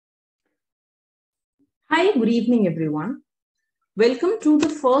Hi, good evening, everyone. Welcome to the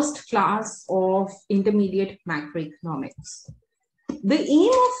first class of Intermediate Macroeconomics. The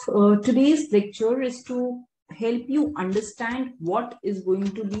aim of today's lecture is to help you understand what is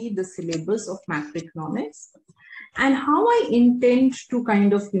going to be the syllabus of macroeconomics and how I intend to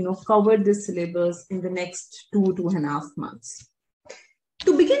cover this syllabus in the next 2.5 months.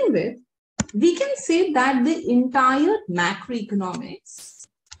 To begin with, we can say that the entire macroeconomics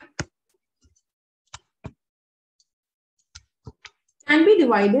can be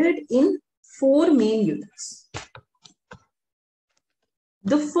divided in 4 main units.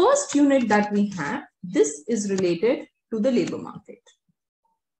 The first unit that we have, this is related to the labor market.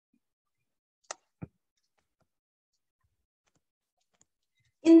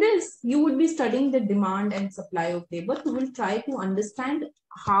 In this, you would be studying the demand and supply of labor. You will try to understand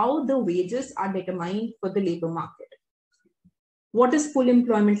how the wages are determined for the labor market. What is full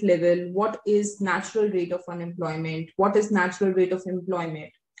employment level? What is natural rate of unemployment? What is natural rate of employment?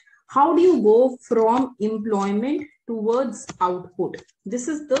 How do you go from employment towards output? This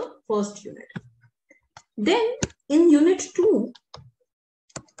is the first unit. Then in unit 2,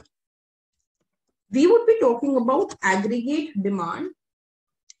 we would be talking about aggregate demand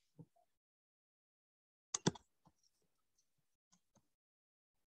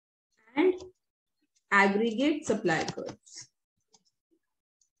and aggregate supply curves.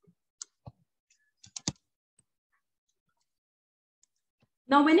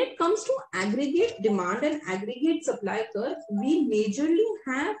 Now, when it comes to aggregate demand and aggregate supply curve, we majorly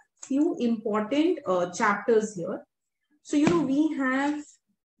have few important chapters here. So, we have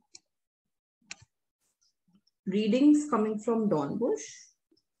readings coming from Dornbusch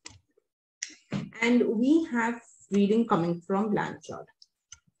and we have reading coming from Blanchard.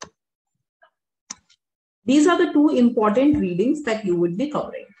 These are the two important readings that you would be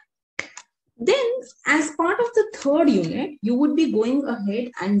covering. Then, as part of the third unit, you would be going ahead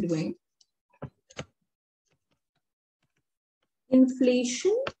and doing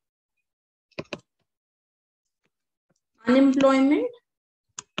inflation, unemployment,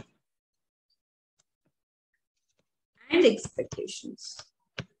 and expectations.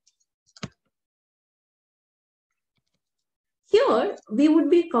 Here, we would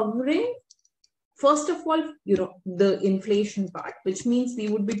be covering, first of all, the inflation part, which means we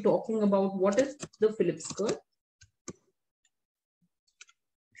would be talking about what is the Phillips curve.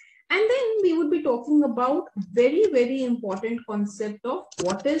 And then we would be talking about very, very important concept of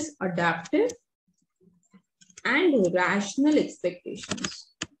what is adaptive and rational expectations.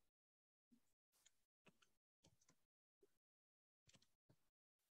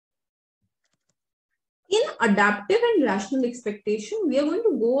 In adaptive and rational expectation, we are going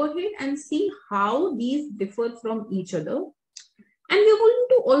to go ahead and see how these differ from each other. And we are going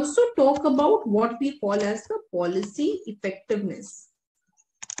to also talk about what we call as the policy effectiveness.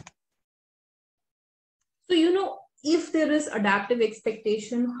 So, if there is adaptive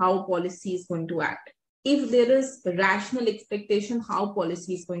expectation, how policy is going to act. If there is rational expectation, how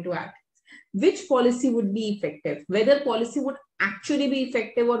policy is going to act. Which policy would be effective, whether policy would actually be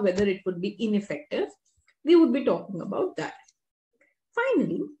effective or whether it would be ineffective. We would be talking about that.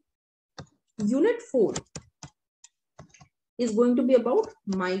 Finally, unit 4 is going to be about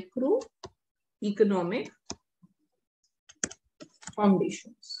microeconomic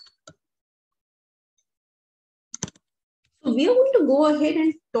foundations. So we are going to go ahead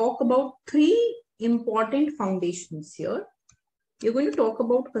and talk about 3 important foundations here. You're going to talk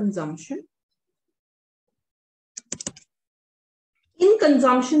about consumption. In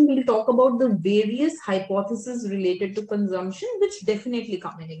consumption, we'll talk about the various hypotheses related to consumption, which definitely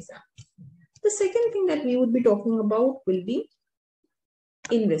come in exam. The second thing that we would be talking about will be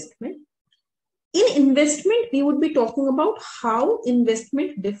investment. In investment, we would be talking about how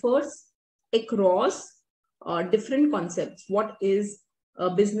investment differs across different concepts. What is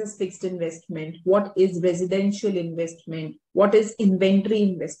business fixed investment? What is residential investment? What is inventory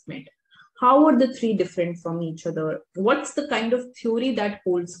investment? How are the 3 different from each other? What's the kind of theory that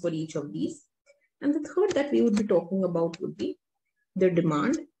holds for each of these? And the third that we would be talking about would be the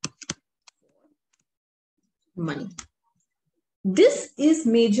demand for money. This is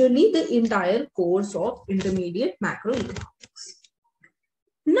majorly the entire course of intermediate macroeconomics.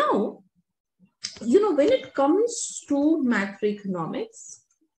 Now, when it comes to macroeconomics,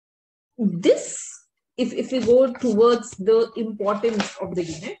 this, if we go towards the importance of the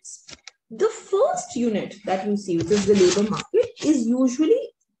units, the first unit that you see, which is the labor market, is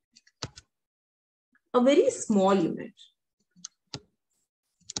usually a very small unit.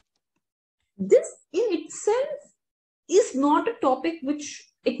 This in itself is not a topic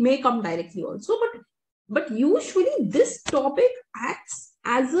which it may come directly also, but But usually this topic acts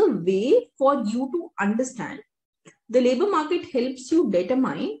as a way for you to understand. The labor market helps you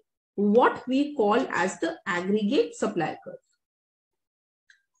determine what we call as the aggregate supply curve.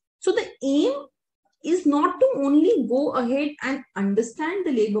 So the aim is not to only go ahead and understand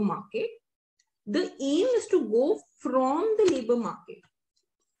the labor market. The aim is to go from the labor market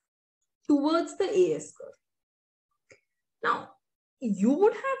towards the AS curve. Now, you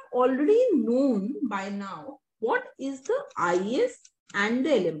would have already known by now what is the IS and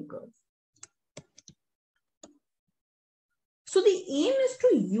the LM curve. So the aim is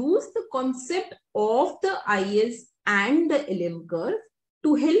to use the concept of the IS and the LM curve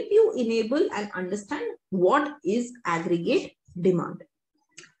to help you enable and understand what is aggregate demand.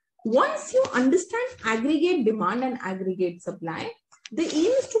 Once you understand aggregate demand and aggregate supply, the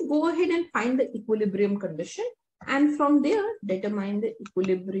aim is to go ahead and find the equilibrium condition, and from there determine the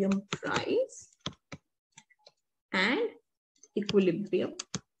equilibrium price and equilibrium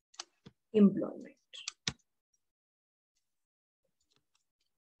employment.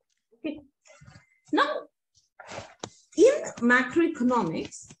 Okay. Now, in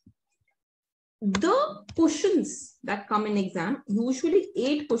macroeconomics, the questions that come in exam, usually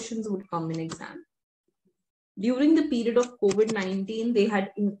 8 questions would come in exam. During the period of COVID-19, they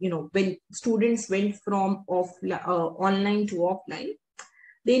had, when students went from online to offline,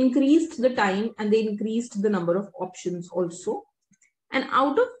 they increased the time and they increased the number of options also. And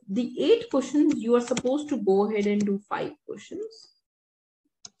out of the 8 questions, you are supposed to go ahead and do 5 questions.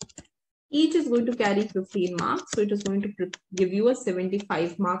 Each is going to carry 15 marks. So it is going to give you a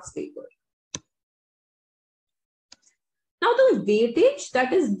 75 marks paper. Now the weightage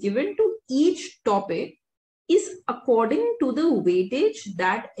that is given to each topic is according to the weightage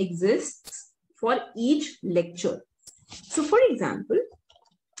that exists for each lecture. So for example,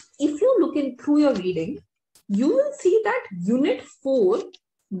 if you look through your reading, you will see that unit 4,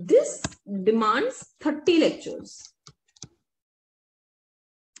 this demands 30 lectures.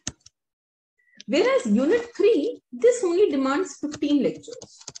 Whereas unit 3, this only demands 15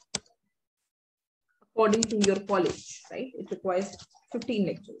 lectures. According to your college, right? It requires 15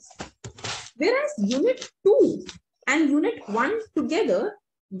 lectures. Whereas unit 2 and unit 1 together,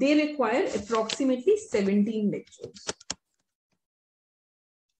 they require approximately 17 lectures.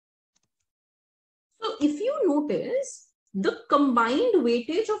 So if you notice, the combined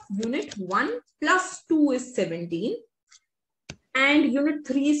weightage of unit 1 plus 2 is 17 and unit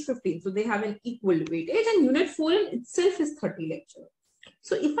 3 is 15. So they have an equal weightage, and unit 4 in itself is 30 lectures.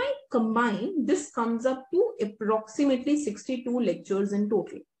 So if I combine, this comes up to approximately 62 lectures in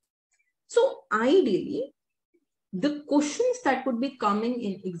total. So ideally, the questions that would be coming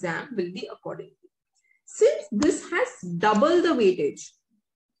in exam will be accordingly. Since this has double the weightage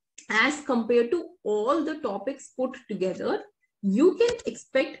as compared to all the topics put together, you can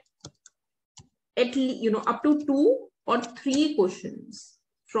expect at least, up to 2 or 3 questions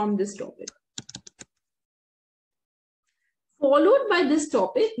from this topic. Followed by this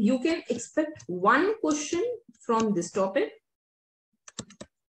topic, you can expect 1 question from this topic,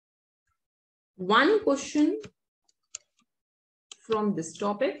 1 question from this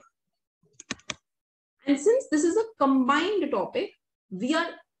topic. And since this is a combined topic, we are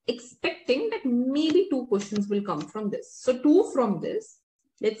expecting that maybe 2 questions will come from this. So 2 from this,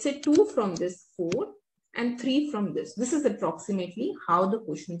 let's say 2 from this 4 and 3 from this. This is approximately how the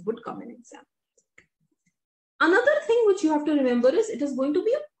questions would come in exam. Another thing which you have to remember is it is going to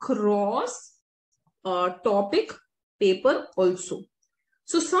be a cross topic paper also.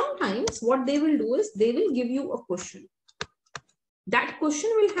 So sometimes what they will do is they will give you a question. That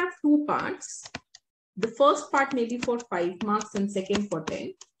question will have 2 parts. The first part may be for 5 marks and second for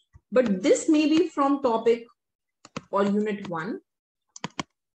 10. But this may be from topic or unit 1.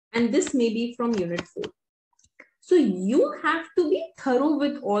 And this may be from unit 4. So you have to be thorough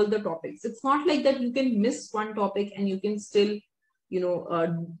with all the topics. It's not like that you can miss one topic and you can still,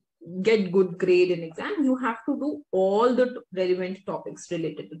 get good grade in exam. You have to do all the relevant topics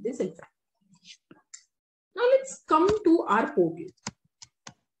related to this exam. Now let's come to our portal.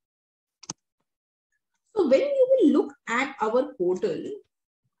 So when you will look at our portal,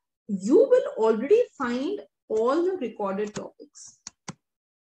 you will already find all the recorded topics.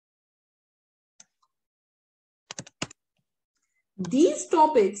 These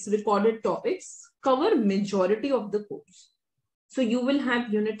topics, recorded topics, cover majority of the course. So you will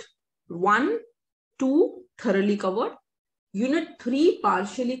have unit 1, 2 thoroughly covered, unit 3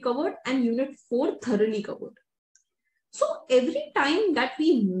 partially covered, and unit 4 thoroughly covered. So every time that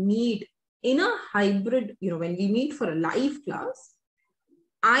we meet in a hybrid, when we meet for a live class,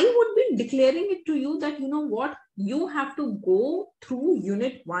 I would be declaring it to you that, you know what, you have to go through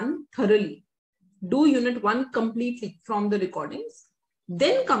unit 1 thoroughly. Do unit 1 completely from the recordings,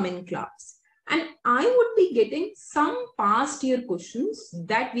 then come in class. And I would be getting some past year questions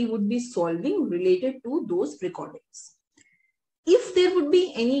that we would be solving related to those recordings. If there would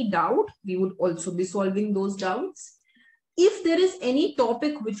be any doubt, we would also be solving those doubts. If there is any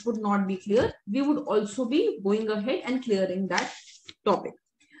topic which would not be clear, we would also be going ahead and clearing that topic.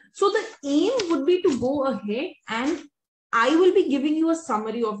 So the aim would be to go ahead and I will be giving you a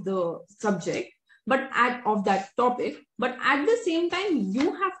summary of the subject, but of that topic. But at the same time,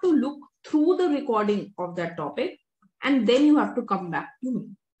 you have to look through the recording of that topic and then you have to come back to me.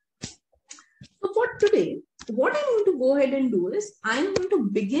 So for today, what I'm going to go ahead and do is I'm going to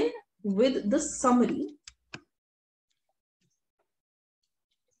begin with the summary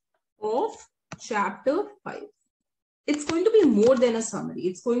of chapter 5. It's going to be more than a summary.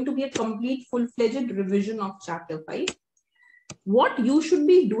 It's going to be a complete full-fledged revision of chapter 5. What you should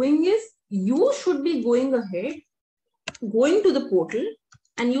be doing is you should be going ahead, going to the portal,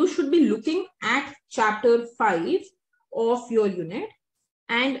 and you should be looking at chapter 5 of your unit.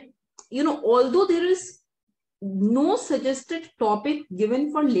 And, you know, although there is no suggested topic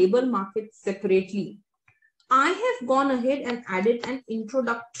given for labor market separately, I have gone ahead and added an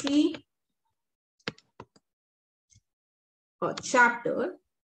introductory chapter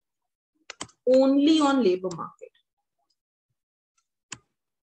only on labor market.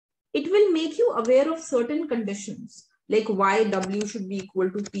 It will make you aware of certain conditions like why W should be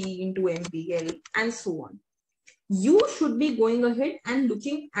equal to P into MPL and so on. You should be going ahead and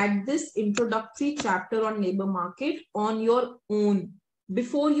looking at this introductory chapter on labor market on your own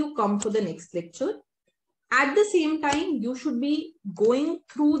before you come for the next lecture. At the same time, you should be going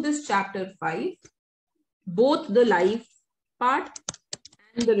through this chapter 5, both the live part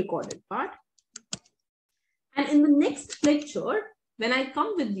and the recorded part. And in the next lecture, when I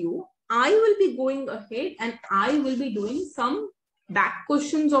come with you, I will be going ahead and I will be doing some back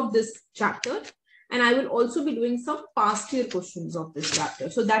questions of this chapter. And I will also be doing some past year questions of this chapter.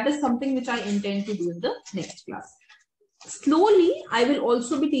 So that is something which I intend to do in the next class. Slowly, I will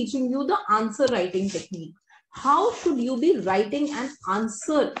also be teaching you the answer writing technique. How should you be writing an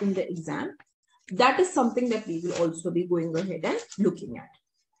answer in the exam? That is something that we will also be going ahead and looking at.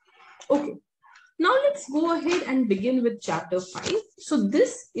 Okay. Now let's go ahead and begin with chapter 5. So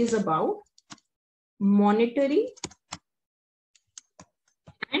this is about monetary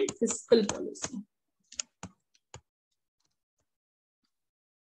and fiscal policy.